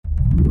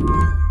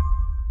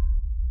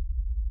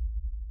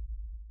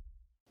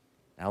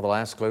Now the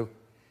last clue.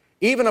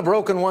 Even a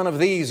broken one of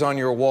these on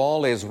your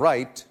wall is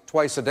right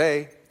twice a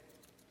day.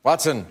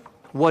 Watson.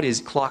 What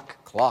is clock?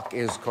 Clock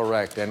is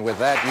correct. And with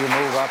that, you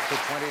move up to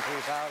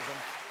 23,000.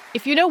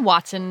 If you know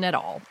Watson at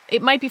all,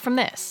 it might be from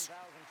this.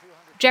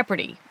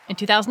 Jeopardy! In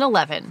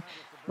 2011,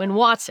 when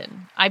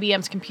Watson,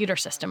 IBM's computer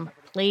system,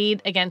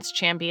 played against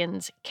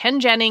champions Ken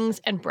Jennings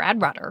and Brad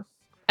Rutter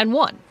and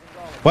won.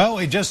 Well,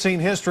 we just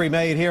seen history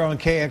made here on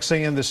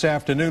KXAN this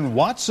afternoon.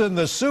 Watson,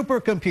 the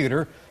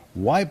supercomputer,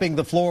 wiping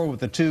the floor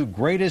with the two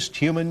greatest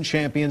human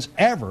champions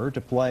ever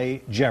to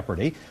play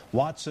Jeopardy.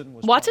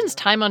 Watson's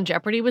time on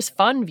Jeopardy was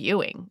fun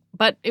viewing,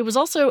 but it was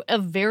also a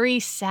very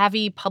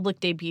savvy public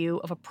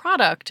debut of a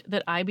product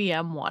that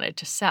IBM wanted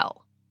to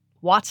sell,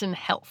 Watson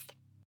Health.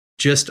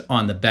 Just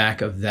on the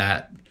back of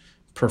that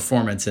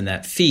performance and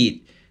that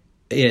feat,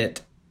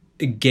 it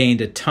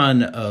gained a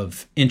ton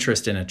of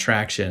interest and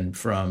attraction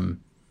from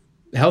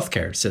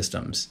healthcare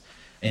systems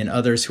and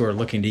others who are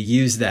looking to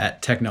use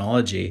that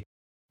technology.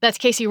 That's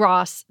Casey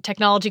Ross,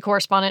 technology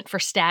correspondent for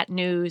Stat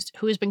News,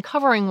 who has been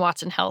covering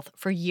Watson Health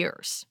for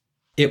years.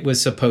 It was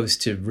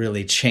supposed to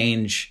really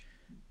change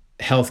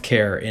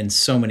healthcare in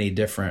so many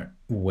different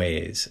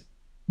ways,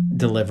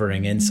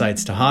 delivering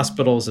insights to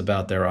hospitals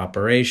about their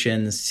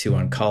operations, to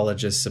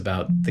oncologists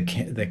about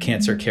the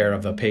cancer care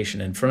of a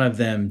patient in front of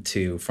them,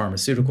 to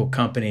pharmaceutical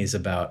companies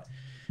about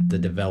the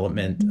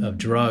development of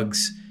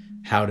drugs,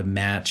 how to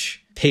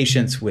match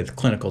patients with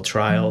clinical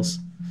trials.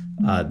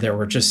 There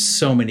were just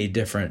so many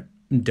different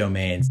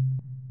domains.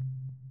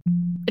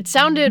 It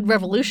sounded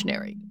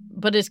revolutionary,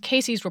 but as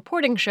Casey's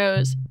reporting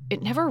shows,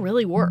 it never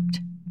really worked.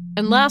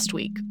 And last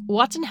week,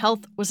 Watson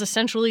Health was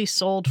essentially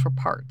sold for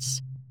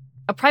parts.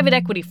 A private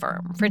equity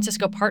firm,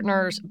 Francisco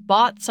Partners,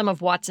 bought some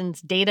of Watson's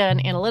data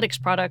and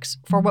analytics products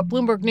for what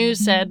Bloomberg News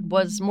said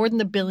was more than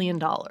 $1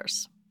 billion.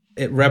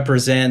 It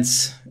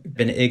represents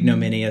an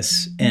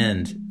ignominious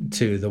end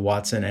to the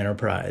Watson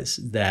enterprise,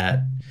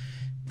 that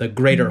the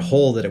greater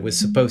whole that it was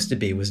supposed to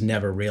be was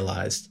never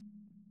realized.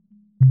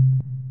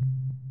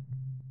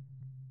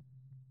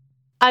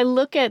 I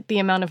look at the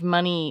amount of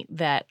money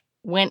that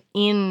went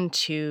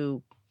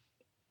into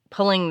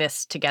pulling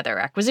this together,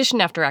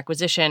 acquisition after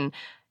acquisition.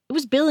 It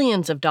was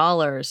billions of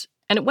dollars,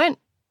 and it went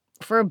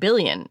for $1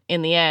 billion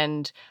in the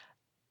end.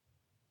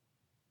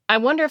 I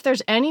wonder if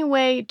there's any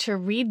way to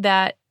read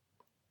that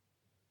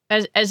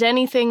as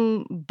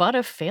anything but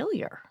a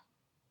failure.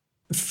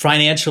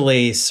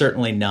 Financially,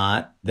 certainly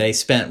not. They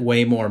spent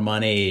way more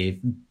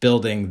money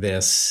building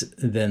this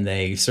than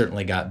they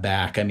certainly got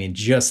back. I mean,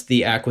 just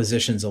the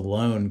acquisitions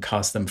alone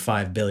cost them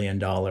 $5 billion,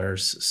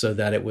 so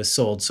that it was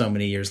sold so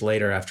many years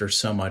later after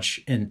so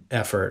much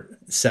effort.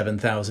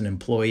 7,000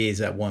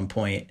 employees at one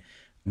point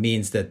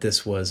means that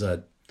this was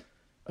a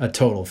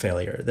total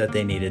failure, that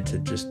they needed to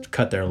just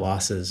cut their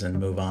losses and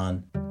move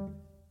on.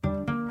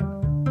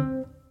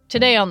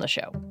 Today on the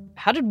show,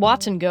 how did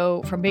Watson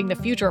go from being the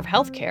future of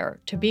healthcare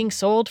to being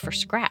sold for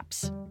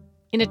scraps?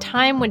 In a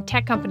time when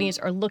tech companies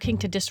are looking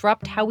to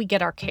disrupt how we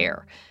get our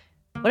care,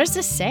 what does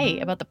this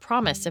say about the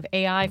promise of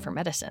AI for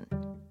medicine?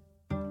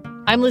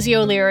 I'm Lizzie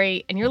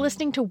O'Leary, and you're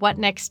listening to What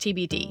Next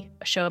TBD,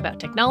 a show about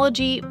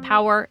technology,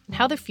 power, and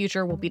how the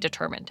future will be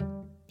determined.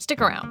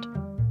 Stick around.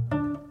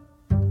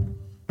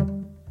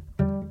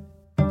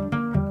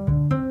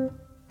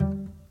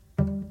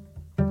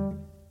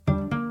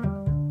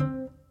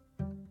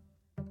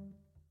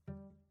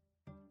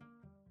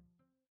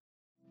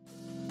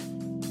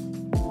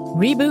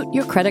 Reboot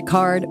your credit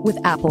card with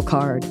Apple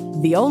Card,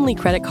 the only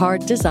credit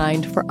card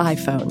designed for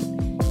iPhone.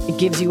 It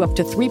gives you up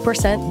to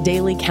 3%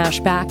 daily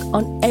cash back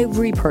on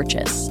every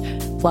purchase.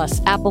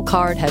 Plus, Apple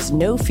Card has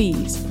no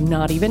fees,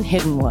 not even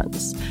hidden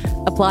ones.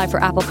 Apply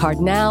for Apple Card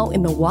now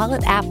in the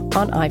Wallet app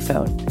on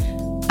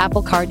iPhone.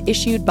 Apple Card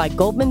issued by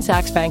Goldman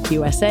Sachs Bank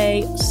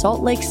USA,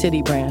 Salt Lake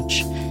City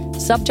branch.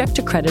 Subject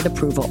to credit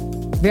approval.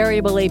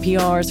 Variable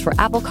APRs for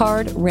Apple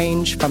Card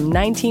range from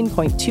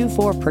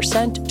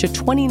 19.24% to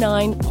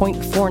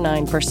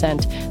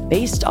 29.49%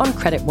 based on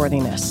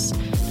creditworthiness.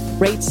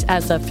 Rates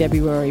as of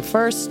February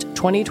 1st,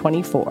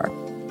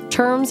 2024.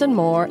 Terms and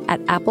more at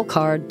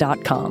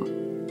applecard.com.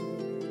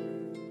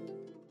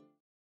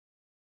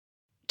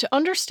 To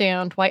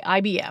understand why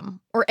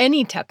IBM, or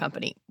any tech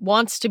company,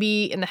 wants to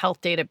be in the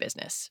health data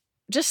business,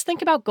 just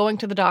think about going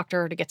to the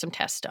doctor to get some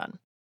tests done.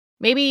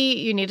 Maybe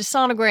you need a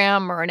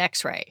sonogram or an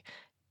X-ray.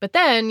 But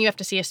then you have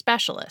to see a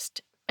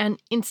specialist. And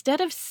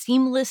instead of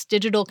seamless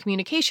digital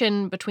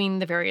communication between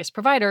the various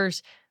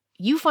providers,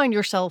 you find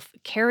yourself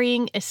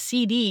carrying a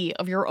CD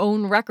of your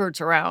own records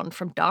around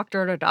from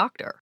doctor to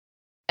doctor.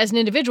 As an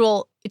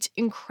individual, it's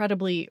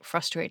incredibly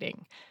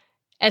frustrating.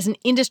 As an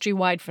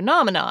industry-wide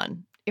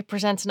phenomenon, it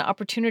presents an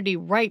opportunity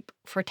ripe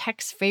for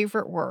tech's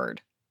favorite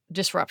word,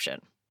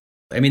 disruption.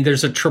 I mean,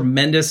 there's a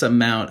tremendous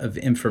amount of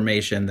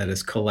information that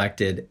is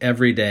collected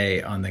every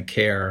day on the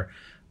care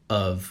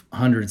of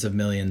hundreds of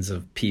millions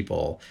of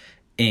people.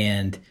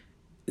 And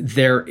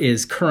there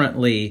is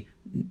currently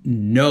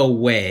no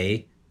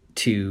way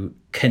to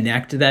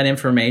connect that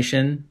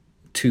information,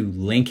 to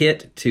link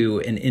it to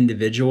an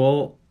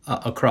individual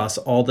across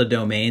all the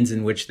domains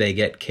in which they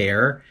get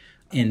care,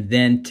 and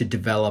then to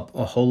develop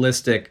a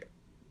holistic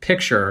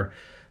picture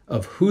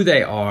of who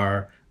they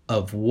are,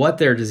 of what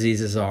their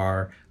diseases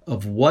are,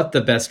 of what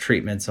the best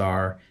treatments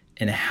are,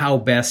 and how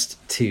best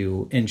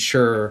to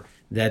ensure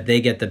that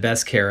they get the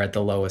best care at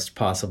the lowest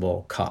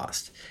possible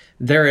cost.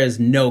 There is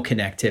no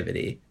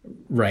connectivity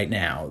right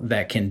now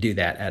that can do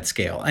that at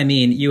scale. I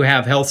mean, you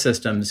have health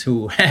systems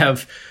who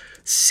have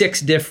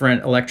 6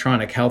 different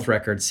electronic health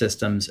record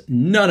systems,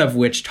 none of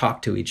which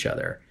talk to each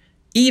other.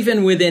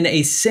 Even within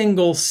a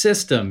single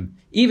system,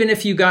 even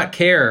if you got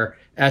care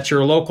at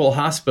your local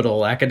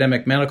hospital,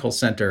 academic medical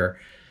center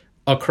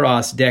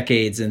across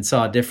decades and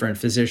saw different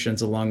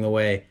physicians along the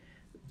way,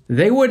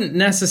 they wouldn't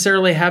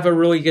necessarily have a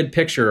really good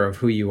picture of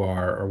who you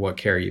are or what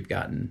care you've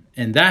gotten.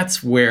 And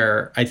that's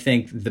where I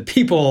think the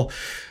people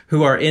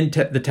who are in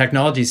the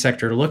technology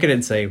sector look at it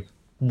and say,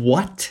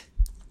 what?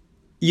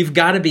 You've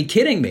got to be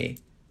kidding me.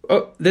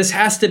 Oh, this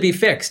has to be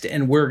fixed,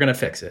 and we're going to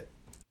fix it.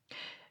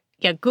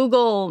 Yeah,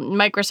 Google,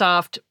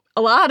 Microsoft,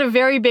 a lot of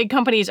very big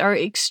companies are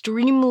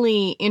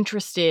extremely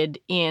interested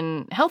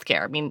in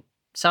healthcare. I mean,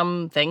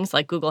 some things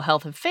like Google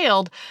Health have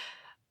failed,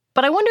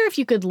 but I wonder if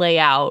you could lay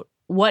out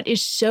what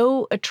is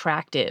so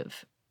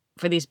attractive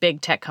for these big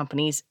tech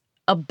companies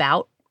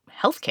about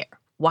healthcare.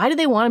 Why do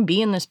they want to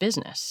be in this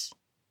business?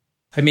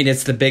 I mean,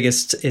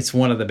 it's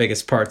one of the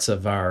biggest parts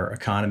of our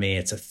economy.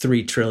 It's a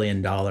 $3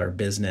 trillion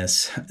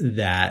business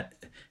that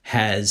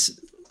has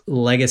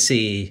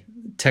legacy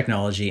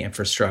technology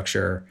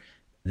infrastructure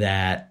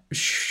that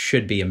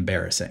should be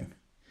embarrassing.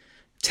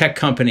 Tech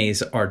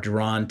companies are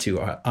drawn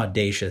to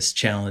audacious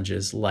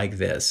challenges like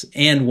this,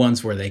 and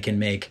ones where they can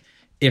make,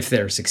 if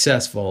they're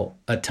successful,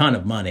 a ton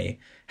of money.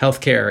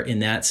 Healthcare in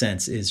that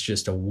sense is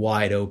just a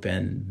wide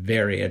open,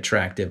 very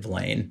attractive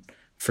lane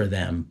for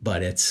them,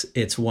 but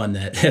it's one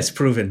that has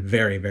proven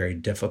very, very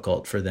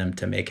difficult for them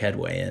to make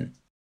headway in.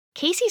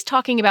 Casey's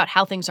talking about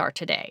how things are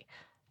today,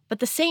 but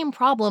the same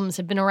problems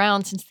have been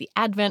around since the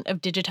advent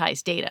of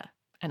digitized data,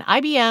 and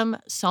IBM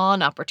saw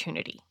an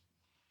opportunity.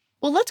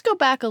 Well, let's go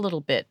back a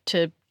little bit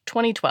to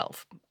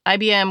 2012.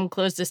 IBM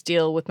closed this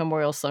deal with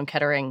Memorial Sloan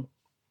Kettering,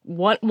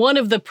 one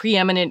of the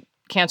preeminent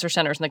cancer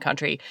centers in the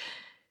country,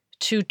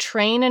 to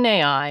train an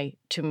AI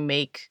to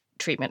make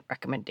treatment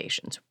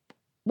recommendations.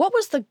 What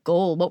was the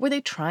goal? What were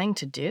they trying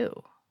to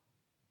do?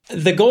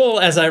 The goal,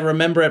 as I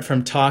remember it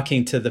from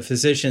talking to the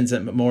physicians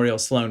at Memorial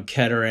Sloan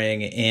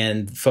Kettering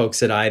and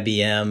folks at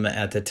IBM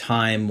at the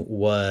time,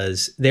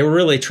 was they were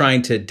really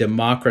trying to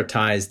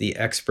democratize the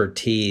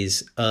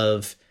expertise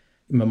of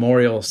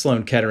Memorial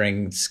Sloan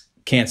Kettering's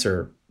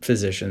cancer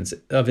physicians,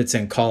 of its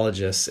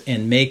oncologists,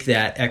 and make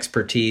that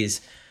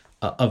expertise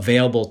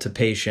available to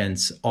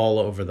patients all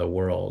over the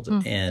world,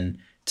 and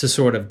to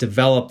sort of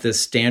develop this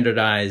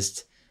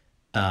standardized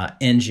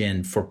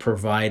engine for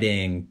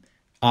providing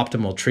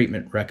optimal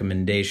treatment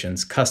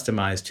recommendations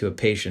customized to a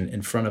patient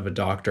in front of a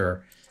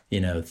doctor,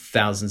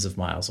 thousands of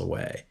miles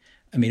away.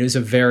 I mean, it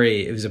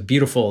was a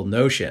beautiful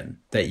notion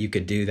that you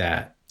could do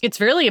that. It's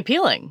really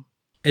appealing.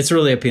 It's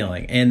really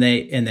appealing. And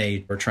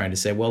they were trying to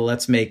say, well,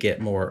 let's make it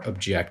more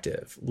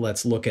objective.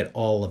 Let's look at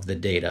all of the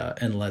data,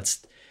 and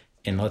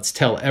let's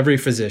tell every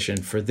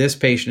physician, for this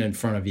patient in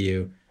front of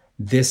you,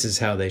 this is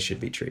how they should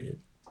be treated.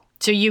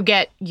 So you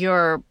get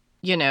your,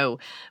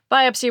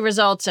 biopsy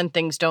results and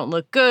things don't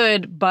look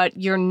good, but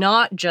you're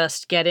not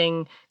just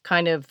getting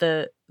kind of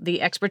the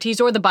expertise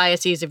or the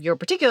biases of your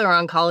particular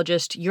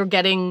oncologist. You're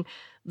getting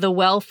the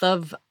wealth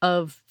of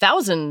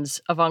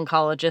thousands of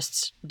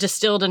oncologists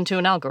distilled into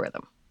an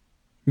algorithm.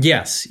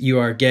 Yes, you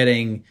are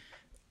getting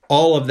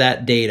all of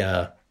that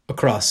data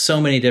across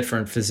so many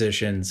different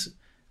physicians,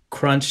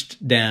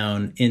 crunched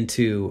down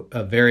into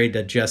a very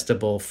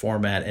digestible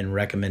format and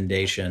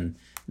recommendation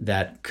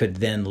that could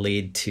then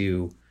lead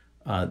to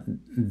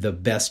the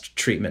best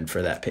treatment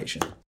for that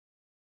patient.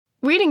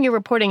 Reading your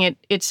reporting,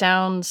 it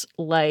sounds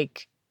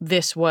like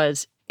this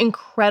was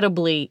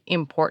incredibly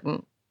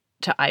important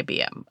to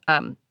IBM.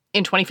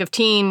 In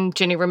 2015,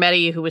 Ginny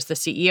Rometty, who was the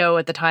CEO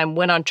at the time,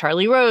 went on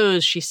Charlie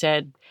Rose. She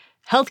said,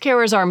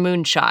 "Healthcare is our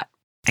moonshot."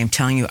 I'm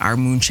telling you, our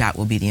moonshot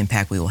will be the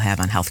impact we will have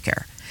on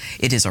healthcare.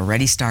 It has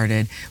already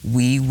started.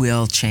 We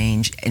will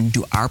change and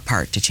do our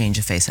part to change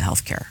the face of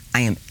healthcare.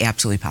 I am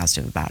absolutely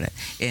positive about it.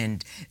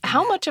 And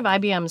how much of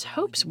IBM's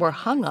hopes were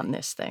hung on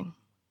this thing?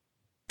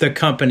 The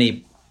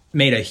company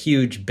made a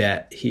huge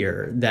bet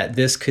here that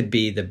this could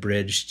be the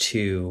bridge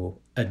to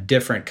a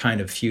different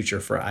kind of future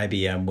for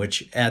IBM,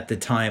 which at the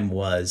time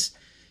was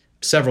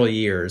several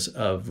years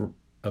of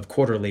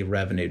quarterly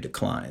revenue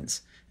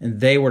declines.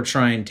 And they were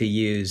trying to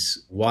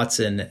use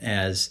Watson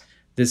as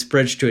this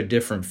bridge to a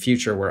different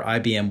future where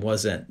IBM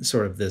wasn't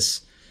sort of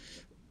this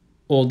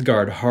old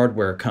guard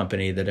hardware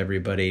company that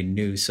everybody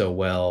knew so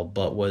well,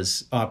 but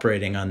was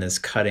operating on this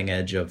cutting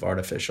edge of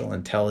artificial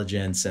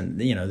intelligence. And,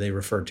 they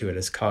referred to it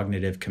as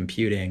cognitive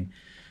computing.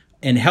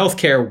 And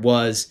healthcare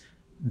was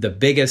the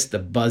biggest, the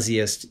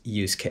buzziest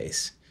use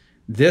case.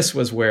 This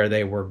was where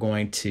they were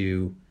going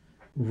to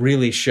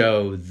really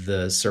show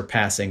the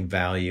surpassing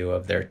value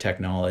of their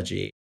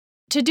technology.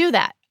 To do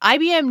that,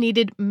 IBM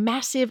needed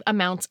massive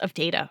amounts of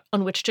data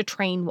on which to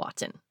train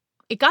Watson.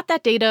 It got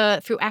that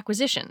data through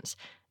acquisitions,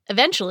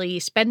 eventually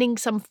spending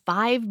some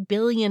 $5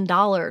 billion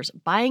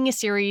buying a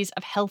series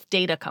of health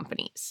data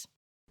companies.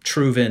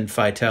 Truven,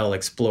 Phitel,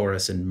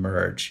 Explorus, and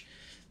Merge.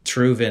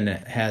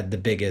 Truven had the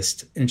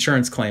biggest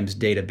insurance claims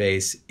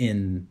database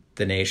in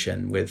the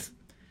nation with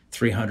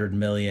 300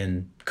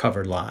 million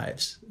covered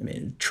lives. I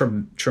mean,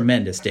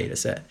 tremendous data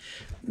set.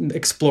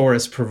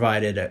 Explorus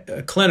provided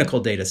a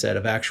clinical data set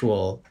of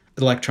actual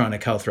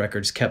electronic health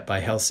records kept by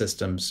health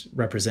systems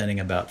representing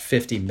about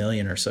 50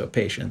 million or so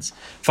patients.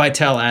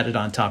 Phitel added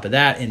on top of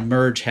that, and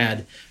Merge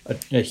had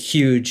a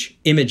huge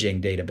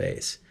imaging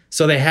database.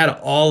 So they had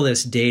all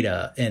this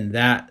data, and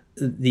that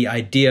the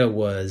idea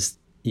was,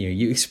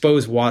 you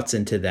expose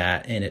Watson to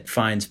that, and it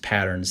finds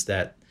patterns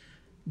that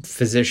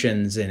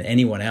physicians and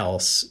anyone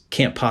else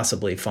can't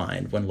possibly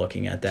find when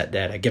looking at that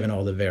data, given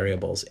all the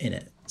variables in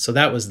it. So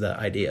that was the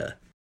idea.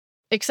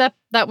 Except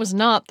that was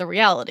not the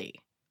reality.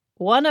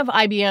 One of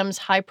IBM's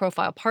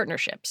high-profile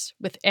partnerships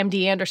with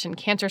MD Anderson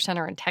Cancer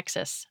Center in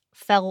Texas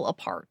fell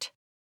apart.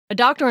 A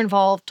doctor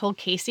involved told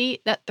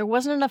Casey that there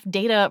wasn't enough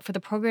data for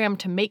the program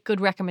to make good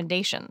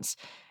recommendations,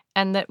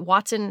 and that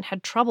Watson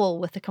had trouble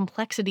with the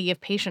complexity of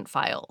patient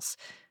files.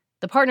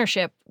 The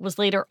partnership was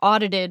later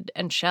audited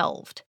and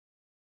shelved.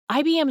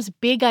 IBM's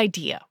big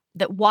idea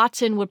that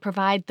Watson would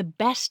provide the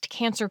best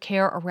cancer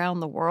care around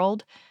the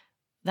world,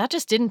 that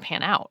just didn't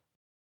pan out.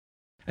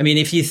 I mean,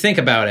 if you think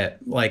about it,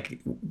 like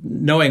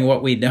knowing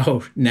what we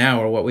know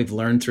now or what we've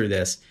learned through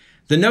this,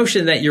 the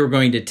notion that you're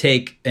going to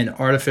take an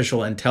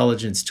artificial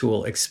intelligence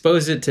tool,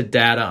 expose it to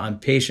data on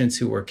patients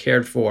who were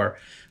cared for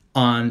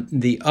on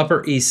the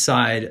Upper East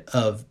Side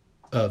of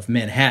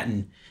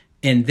Manhattan,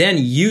 and then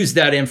use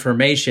that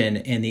information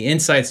and the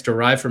insights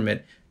derived from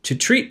it to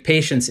treat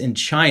patients in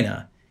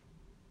China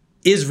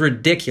is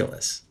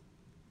ridiculous.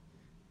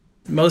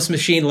 Most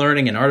machine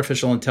learning and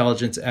artificial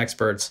intelligence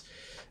experts,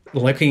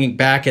 looking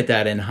back at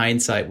that in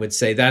hindsight, would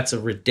say that's a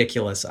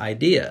ridiculous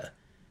idea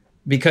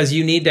because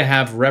you need to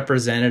have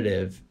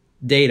representative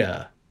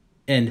data.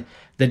 And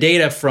the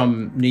data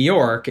from New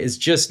York is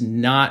just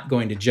not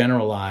going to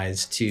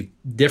generalize to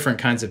different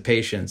kinds of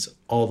patients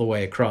all the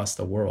way across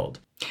the world.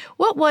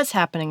 What was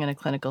happening in a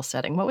clinical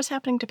setting? What was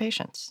happening to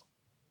patients?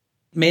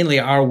 Mainly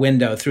our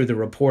window through the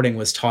reporting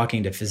was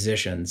talking to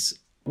physicians.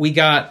 We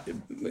got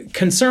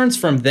concerns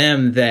from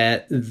them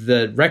that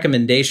the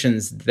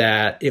recommendations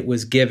that it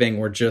was giving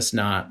were just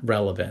not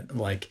relevant.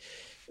 Like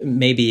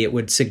maybe it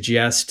would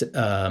suggest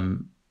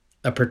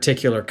a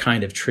particular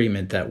kind of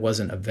treatment that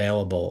wasn't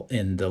available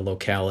in the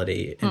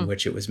locality in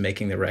which it was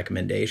making the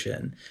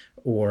recommendation,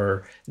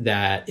 or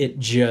that it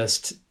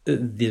just,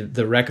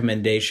 the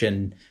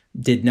recommendation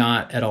did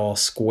not at all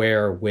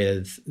square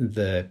with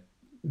the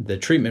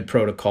treatment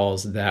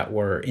protocols that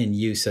were in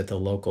use at the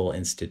local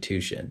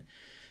institution.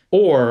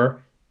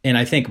 Or, and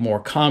I think more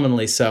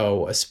commonly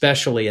so,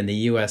 especially in the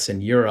US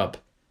and Europe,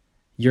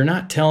 you're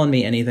not telling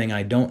me anything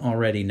I don't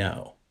already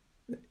know.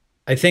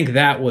 I think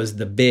that was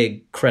the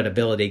big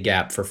credibility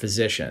gap for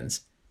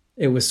physicians.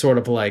 It was sort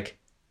of like,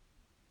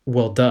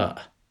 well, duh.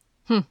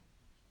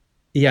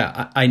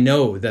 Yeah, I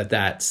know that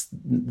that's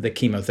the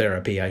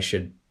chemotherapy I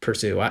should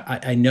pursue.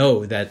 I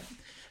know that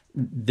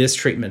this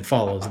treatment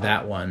follows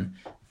that one.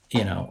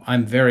 You know,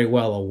 I'm very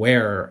well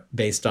aware,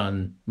 based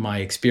on my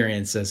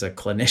experience as a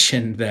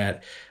clinician,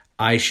 that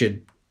I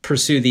should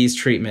pursue these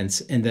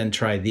treatments and then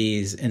try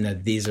these, and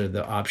that these are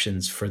the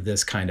options for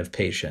this kind of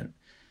patient.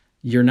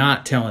 You're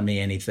not telling me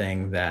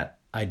anything that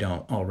I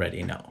don't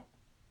already know.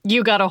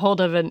 You got a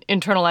hold of an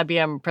internal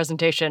IBM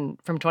presentation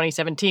from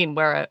 2017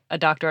 where a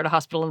doctor at a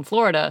hospital in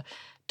Florida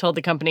told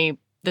the company,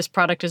 this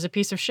product is a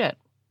piece of shit.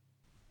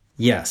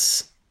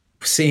 Yes.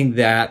 Seeing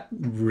that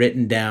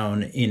written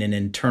down in an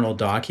internal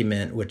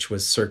document, which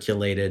was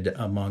circulated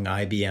among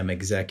IBM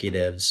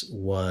executives,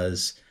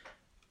 was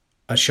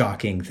a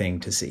shocking thing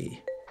to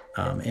see.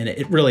 And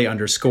it really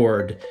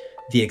underscored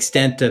the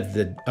extent of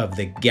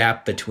the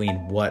gap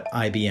between what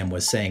IBM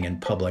was saying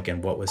in public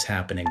and what was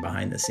happening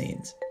behind the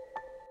scenes.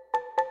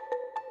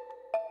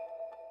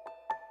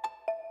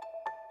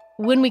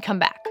 When we come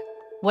back,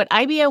 what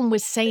IBM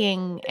was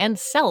saying and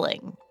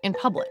selling in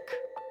public.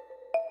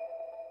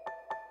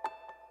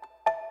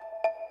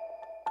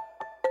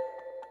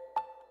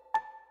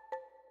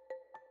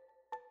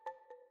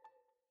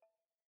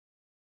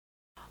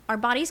 Our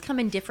bodies come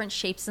in different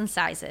shapes and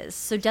sizes,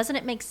 so doesn't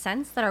it make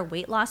sense that our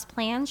weight loss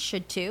plans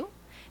should too?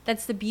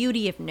 That's the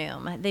beauty of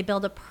Noom. They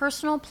build a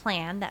personal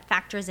plan that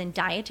factors in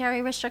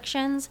dietary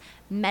restrictions,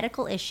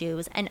 medical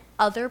issues, and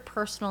other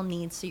personal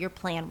needs so your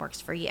plan works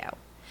for you.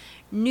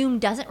 Noom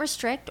doesn't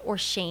restrict or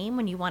shame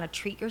when you want to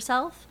treat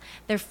yourself.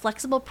 Their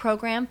flexible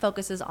program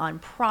focuses on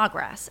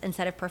progress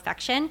instead of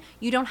perfection.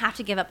 You don't have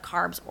to give up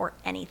carbs or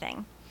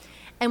anything.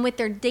 And with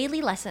their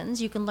daily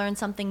lessons, you can learn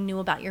something new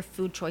about your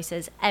food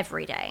choices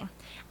every day.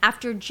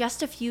 After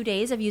just a few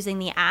days of using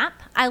the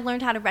app, I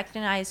learned how to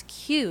recognize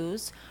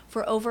cues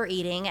for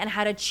overeating and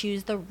how to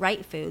choose the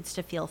right foods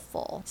to feel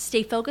full.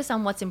 Stay focused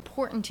on what's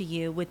important to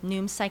you with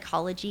Noom's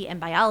psychology and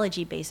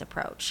biology-based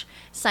approach.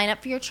 Sign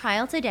up for your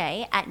trial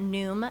today at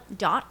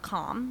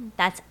Noom.com.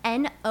 That's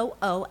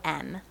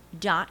Noom.com.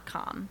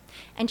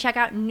 And check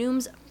out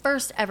Noom's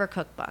first ever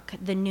cookbook,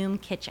 The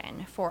Noom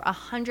Kitchen, for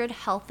 100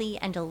 healthy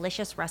and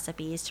delicious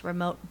recipes to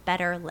promote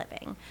better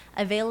living.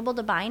 Available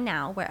to buy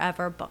now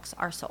wherever books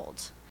are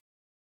sold.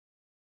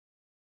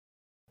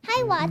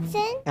 Hi,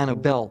 Watson.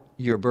 Annabelle,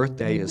 your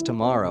birthday is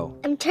tomorrow.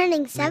 I'm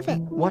turning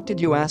 7. What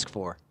did you ask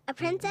for? A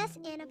princess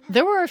and a...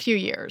 There were a few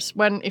years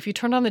when, if you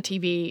turned on the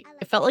TV,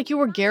 it felt like you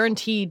were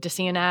guaranteed to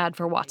see an ad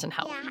for Watson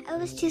Health. Yeah, I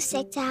was too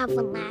sick to have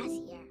one last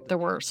year. There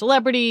were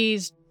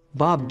celebrities.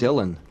 Bob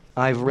Dylan.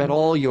 I've read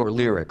all your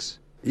lyrics.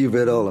 You've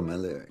read all of my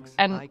lyrics.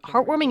 And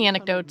heartwarming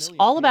anecdotes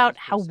all about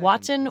how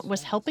Watson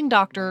was helping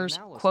doctors,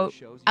 quote,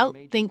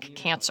 outthink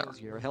cancer.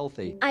 You're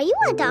healthy. Are you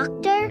a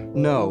doctor?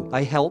 No,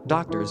 I help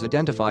doctors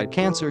identify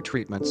cancer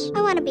treatments.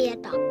 I want to be a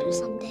doctor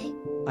someday.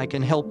 I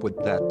can help with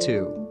that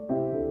too.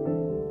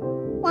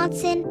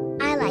 Watson,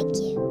 I like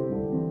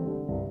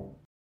you.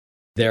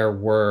 There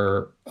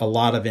were a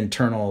lot of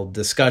internal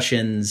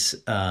discussions,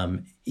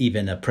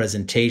 even a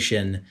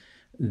presentation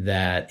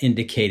that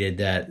indicated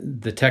that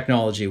the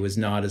technology was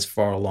not as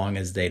far along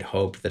as they'd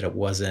hoped, that it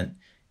wasn't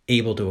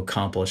able to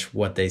accomplish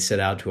what they set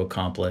out to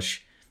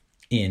accomplish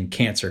in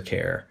cancer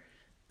care.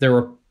 There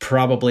were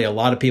probably a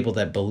lot of people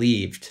that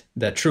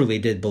truly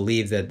did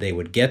believe that they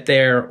would get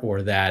there,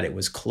 or that it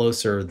was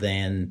closer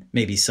than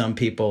maybe some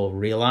people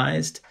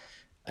realized.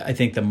 I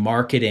think the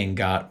marketing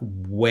got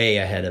way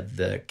ahead of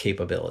the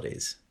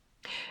capabilities.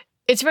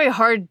 It's very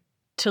hard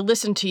to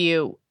listen to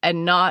you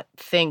and not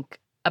think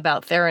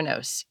about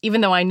Theranos, even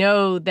though I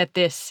know that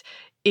this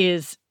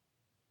is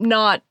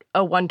not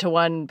a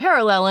one-to-one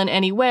parallel in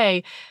any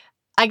way.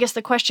 I guess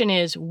the question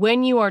is,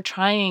 when you are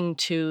trying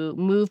to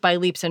move by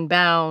leaps and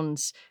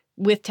bounds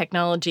with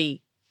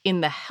technology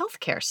in the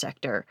healthcare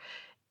sector,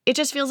 it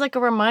just feels like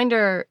a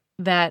reminder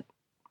that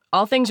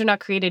all things are not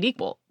created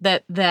equal,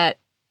 that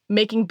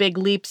making big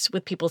leaps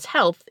with people's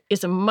health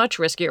is a much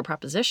riskier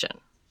proposition.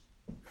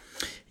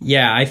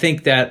 Yeah, I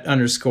think that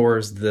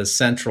underscores the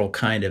central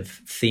kind of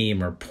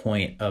theme or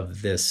point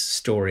of this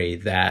story,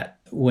 that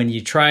when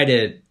you try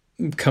to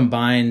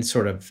combine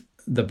sort of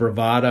the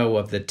bravado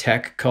of the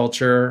tech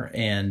culture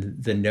and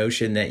the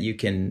notion that you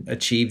can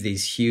achieve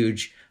these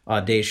huge,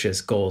 audacious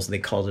goals, they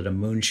called it a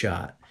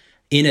moonshot,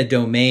 in a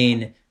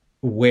domain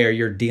where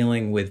you're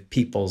dealing with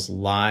people's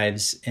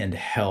lives and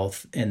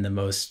health and the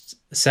most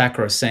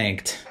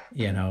sacrosanct,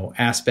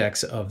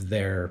 aspects of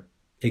their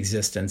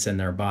existence and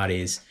their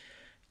bodies,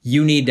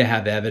 you need to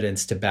have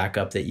evidence to back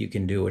up that you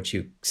can do what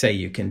you say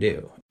you can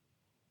do.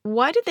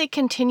 Why did they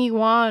continue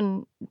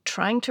on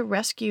trying to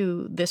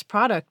rescue this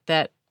product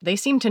that they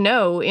seem to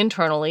know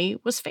internally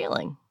was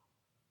failing?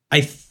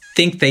 I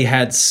think they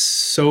had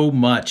so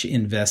much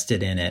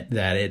invested in it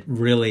that it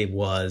really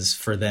was,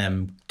 for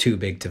them, too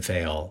big to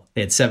fail.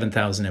 They had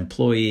 7,000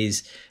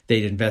 employees.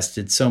 They'd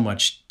invested so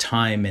much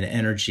time and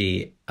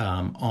energy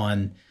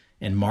on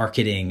and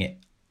marketing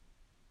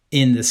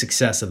in the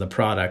success of the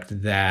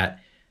product that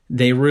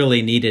they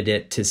really needed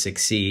it to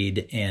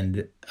succeed.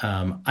 And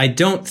I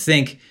don't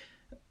think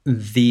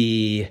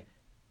the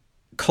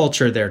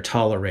culture there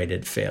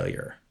tolerated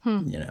failure.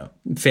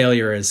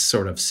 Failure is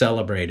sort of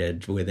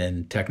celebrated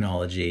within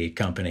technology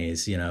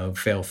companies,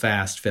 fail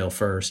fast, fail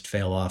first,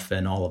 fail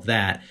often, all of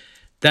that.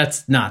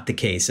 That's not the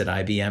case at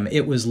IBM.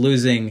 It was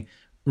losing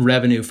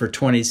revenue for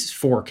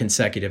 24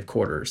 consecutive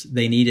quarters.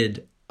 They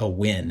needed a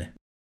win.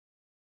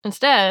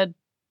 Instead,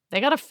 they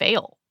got to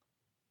fail.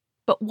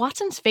 But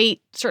Watson's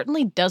fate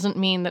certainly doesn't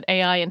mean that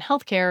AI in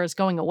healthcare is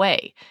going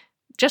away.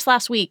 Just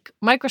last week,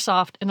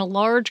 Microsoft and a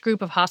large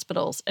group of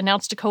hospitals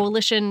announced a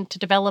coalition to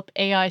develop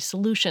AI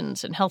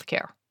solutions in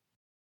healthcare.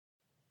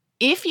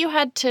 If you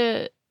had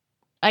to,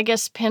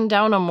 pin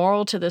down a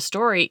moral to the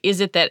story, is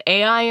it that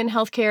AI in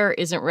healthcare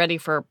isn't ready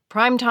for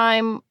prime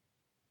time,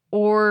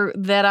 or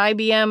that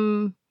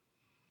IBM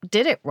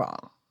did it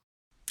wrong?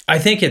 I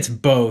think it's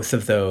both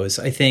of those.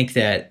 I think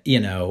that,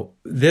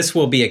 this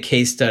will be a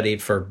case study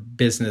for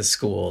business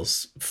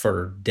schools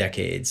for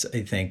decades.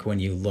 I think when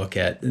you look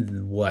at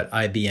what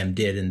IBM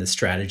did and the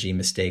strategy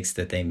mistakes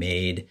that they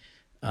made,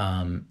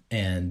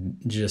 and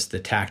just the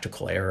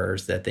tactical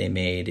errors that they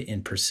made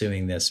in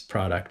pursuing this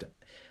product,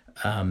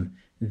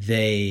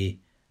 they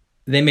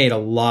made a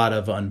lot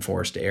of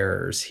unforced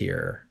errors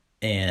here.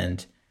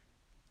 And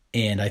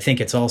I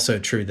think it's also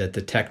true that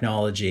the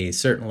technology,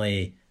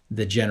 certainly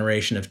the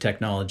generation of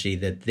technology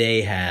that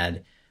they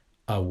had,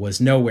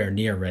 was nowhere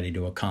near ready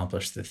to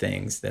accomplish the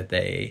things that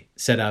they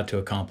set out to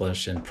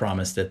accomplish and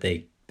promised that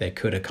they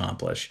could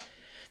accomplish.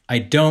 I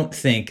don't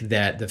think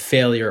that the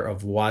failure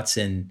of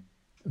Watson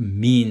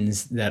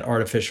means that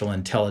artificial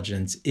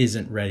intelligence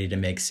isn't ready to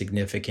make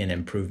significant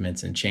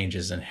improvements and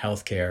changes in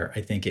healthcare. I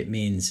think it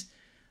means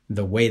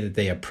the way that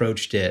they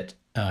approached it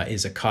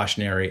is a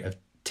cautionary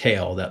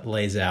tale that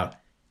lays out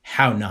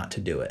how not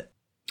to do it.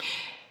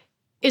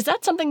 Is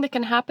that something that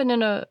can happen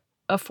in a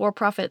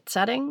for-profit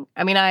setting?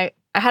 I mean, I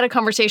had a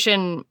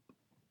conversation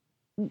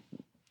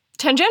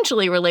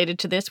tangentially related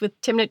to this with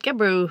Timnit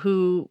Gebru,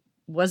 who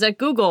was at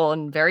Google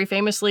and very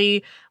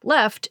famously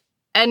left.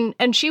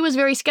 And she was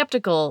very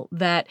skeptical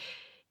that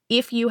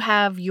if you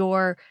have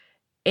your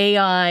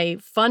AI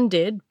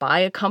funded by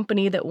a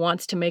company that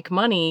wants to make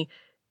money,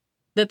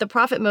 that the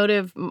profit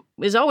motive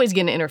is always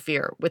going to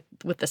interfere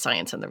with the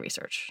science and the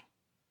research.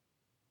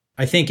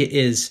 I think it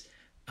is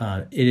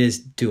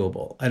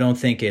doable. I don't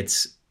think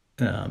it's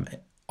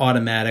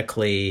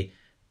automatically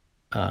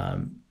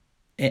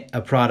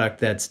a product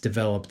that's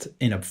developed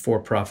in a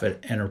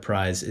for-profit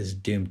enterprise is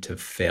doomed to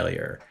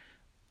failure.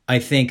 I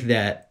think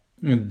that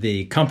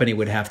the company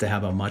would have to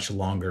have a much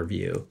longer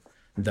view,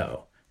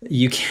 though.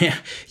 You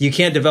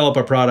can't develop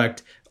a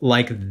product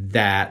like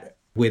that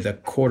with a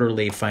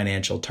quarterly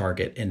financial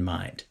target in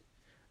mind.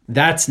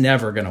 That's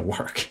never going to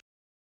work.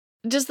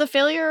 Does the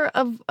failure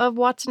of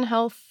Watson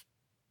Health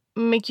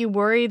make you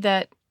worry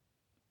that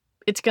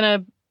it's going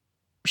to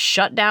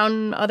shut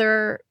down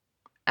other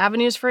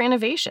avenues for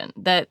innovation?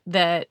 That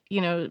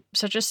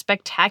such a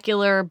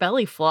spectacular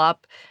belly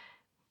flop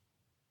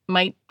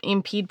might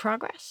impede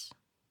progress?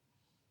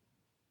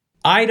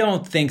 I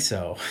don't think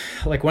so.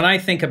 Like, when I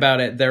think about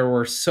it, there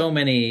were so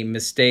many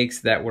mistakes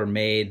that were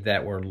made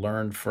that were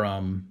learned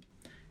from,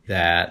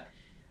 that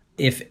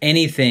if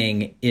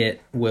anything,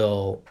 it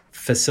will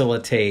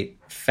facilitate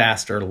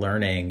faster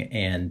learning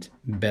and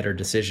better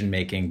decision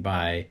making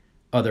by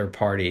other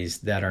parties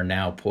that are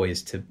now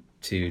poised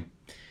to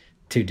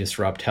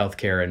disrupt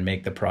healthcare and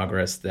make the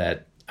progress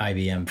that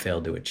IBM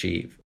failed to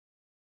achieve.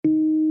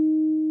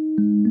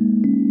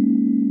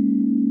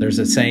 There's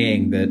a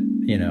saying that,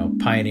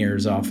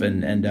 pioneers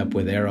often end up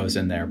with arrows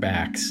in their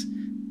backs.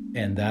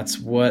 And that's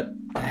what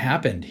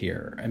happened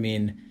here. I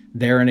mean,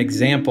 they're an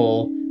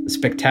example, a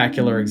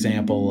spectacular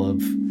example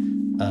of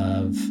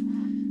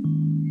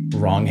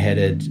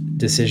wrong-headed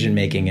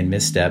decision-making and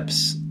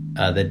missteps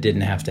that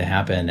didn't have to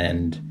happen.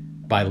 And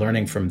by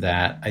learning from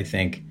that, I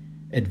think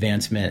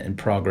advancement and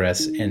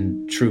progress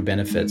and true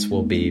benefits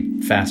will be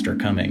faster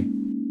coming.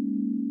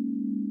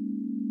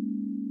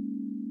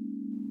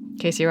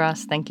 Casey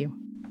Ross, thank you.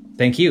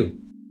 Thank you.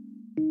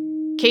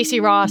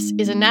 Casey Ross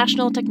is a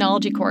national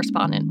technology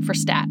correspondent for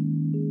STAT.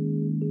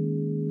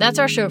 That's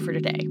our show for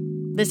today.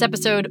 This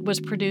episode was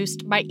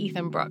produced by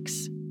Ethan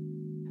Brooks.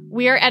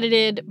 We are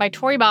edited by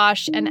Tori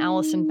Bosch and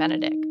Allison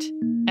Benedict.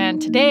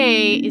 And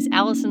today is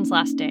Allison's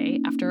last day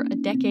after a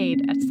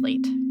decade at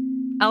Slate.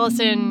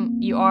 Allison,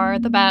 you are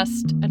the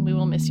best, and we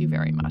will miss you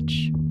very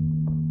much.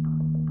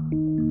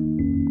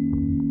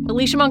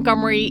 Alicia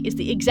Montgomery is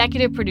the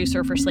executive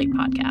producer for Slate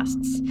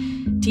Podcasts.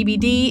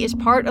 TBD is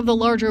part of the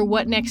larger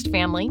What Next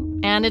family,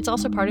 and it's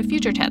also part of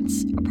Future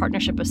Tense, a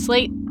partnership of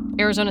Slate,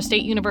 Arizona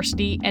State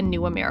University, and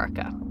New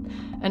America.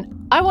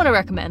 And I want to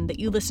recommend that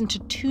you listen to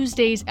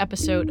Tuesday's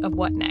episode of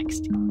What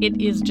Next. It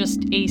is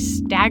just a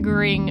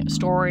staggering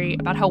story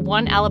about how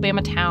one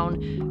Alabama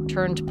town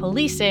turned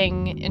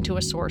policing into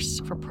a source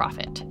for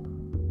profit.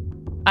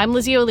 I'm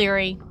Lizzie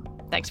O'Leary.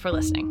 Thanks for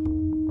listening.